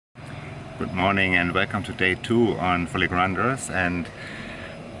Good morning and welcome to day 2 on Folegandros, and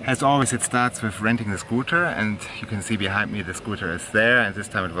as always it starts with renting the scooter, and you can see behind me the scooter is there, and this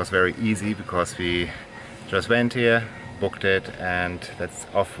time it was very easy because we just went here, booked it, and that's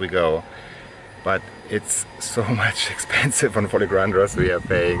off we go. But it's so much expensive on Folegandros. We are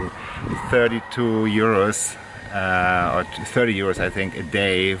paying 32 euros or 30 euros I think a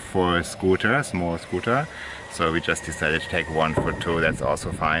day for a scooter, a small scooter. So we just decided to take one for 2. That's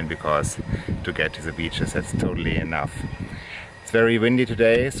also fine because to get to the beaches that's totally enough. It's very windy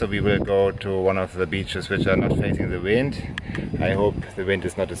today, so we will go to one of the beaches which are not facing the wind. I hope the wind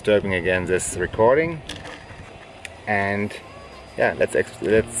is not disturbing again this recording. And yeah, let's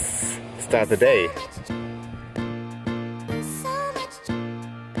start the day.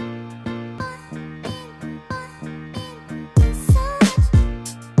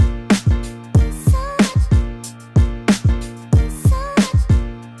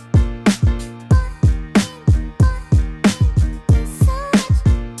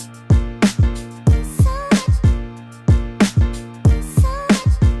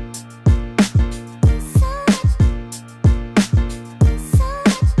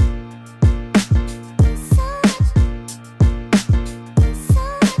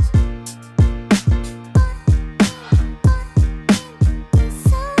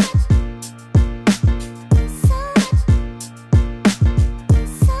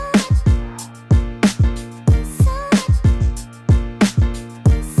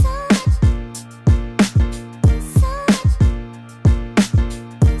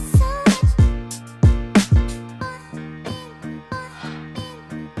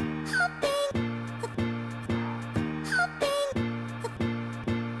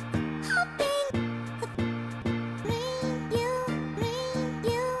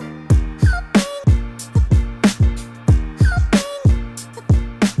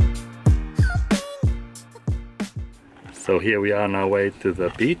 So here we are on our way to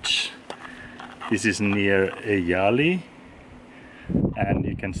the beach. This is near Jeff, and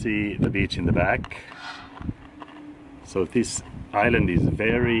you can see the beach in the back. So this island is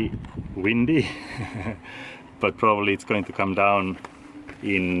very windy, but probably it's going to come down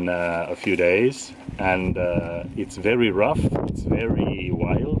in a few days, and it's very rough, it's very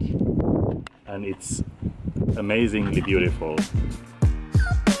wild, and it's amazingly beautiful.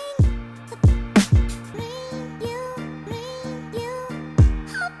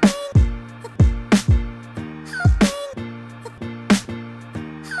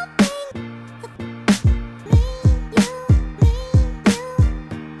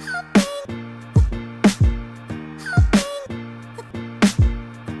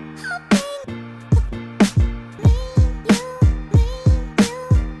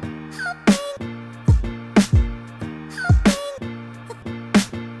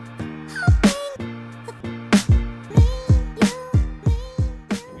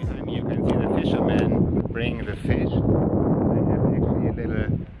 Bring the fish. They have actually a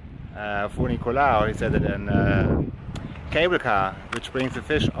little funicular, he said it, a cable car which brings the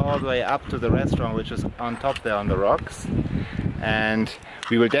fish all the way up to the restaurant which is on top there on the rocks. And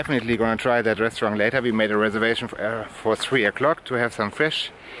we will definitely gonna try that restaurant later. We made a reservation for 3 o'clock to have some fish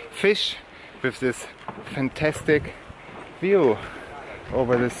with this fantastic view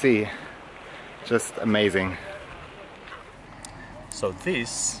over the sea. Just amazing. So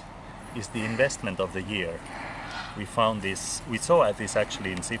this is the investment of the year. We found this, we saw this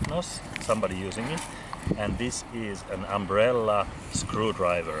actually in Sifnos, somebody using it, and this is an umbrella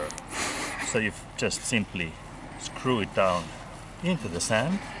screwdriver. So you just simply screw it down into the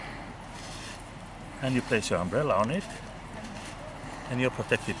sand, and you place your umbrella on it, and you're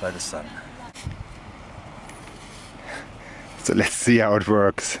protected by the sun. So let's see how it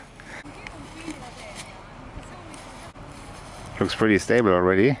works. Looks pretty stable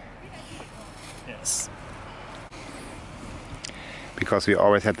already. Yes. Because we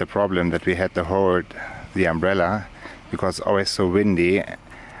always had the problem that we had to hold the umbrella because it's always so windy,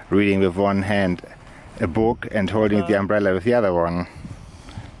 reading with one hand a book and holding the umbrella with the other one.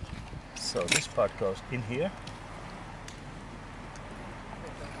 So this part goes in here.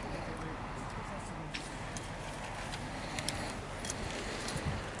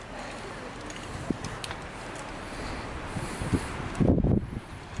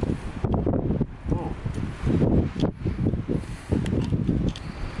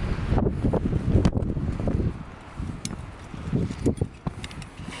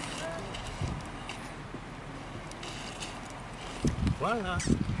 Voila.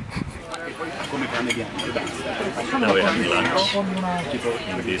 Now we're having lunch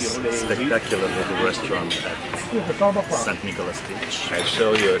in this spectacular little restaurant at St. Nicholas Beach. I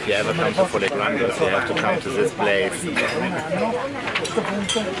show you, if you ever come to Folegandros, you have to come to this place.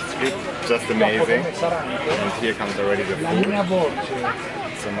 It's just amazing. And here comes already the food.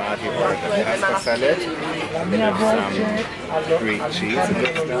 So Marty ordered a pasta salad with some Greek cheese in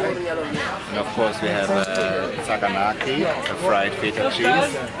it. And of course we have saganaki, a fried feta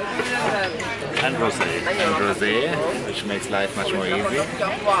cheese. And rosé, which makes life much more easy.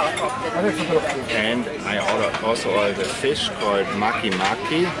 And I also ordered a fish called maki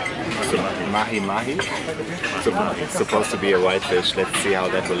maki, mahi mahi. It's supposed to be a white fish. Let's see how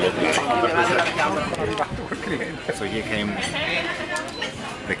that will look like. So here came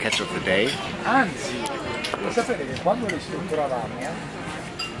the catch of the day.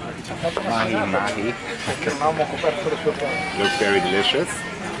 Mahi mahi. Looks very delicious.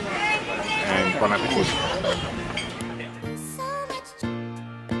 And bon appetit.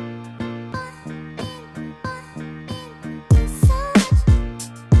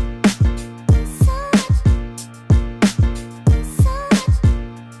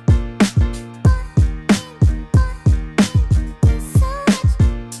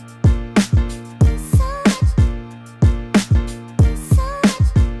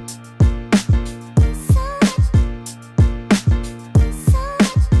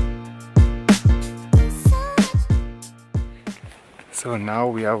 So now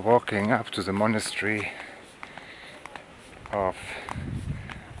we are walking up to the monastery of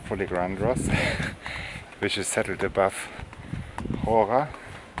Folegandros, which is settled above Hora,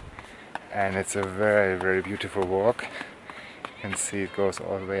 and it's a very, very beautiful walk. You can see it goes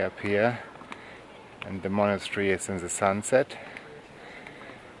all the way up here, and the monastery is in the sunset,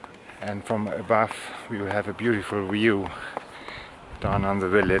 and from above we will have a beautiful view down on the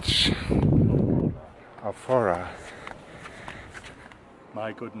village of Hora.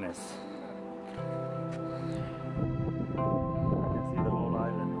 My goodness. You can see the whole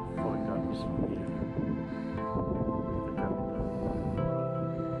island of Folegandros from here.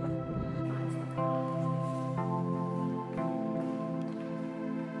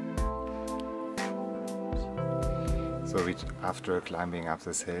 So after climbing up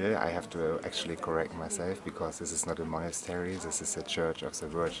this hill, I have to actually correct myself, because this is not a monastery, this is a church of the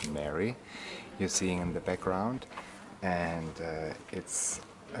Virgin Mary you're seeing in the background. And it's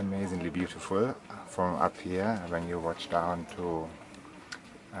amazingly beautiful from up here when you watch down to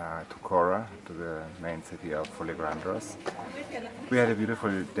Kora, to the main city of Folegandros. We had a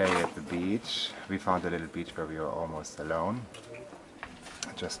beautiful day at the beach. We found a little beach where we were almost alone,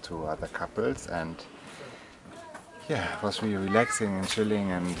 just two other couples, and yeah, it was really relaxing and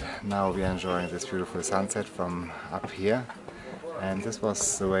chilling, and now we are enjoying this beautiful sunset from up here, and this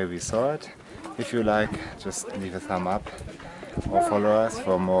was the way we saw it. If you like, just leave a thumb up or follow us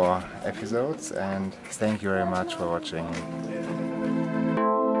for more episodes, and thank you very much for watching.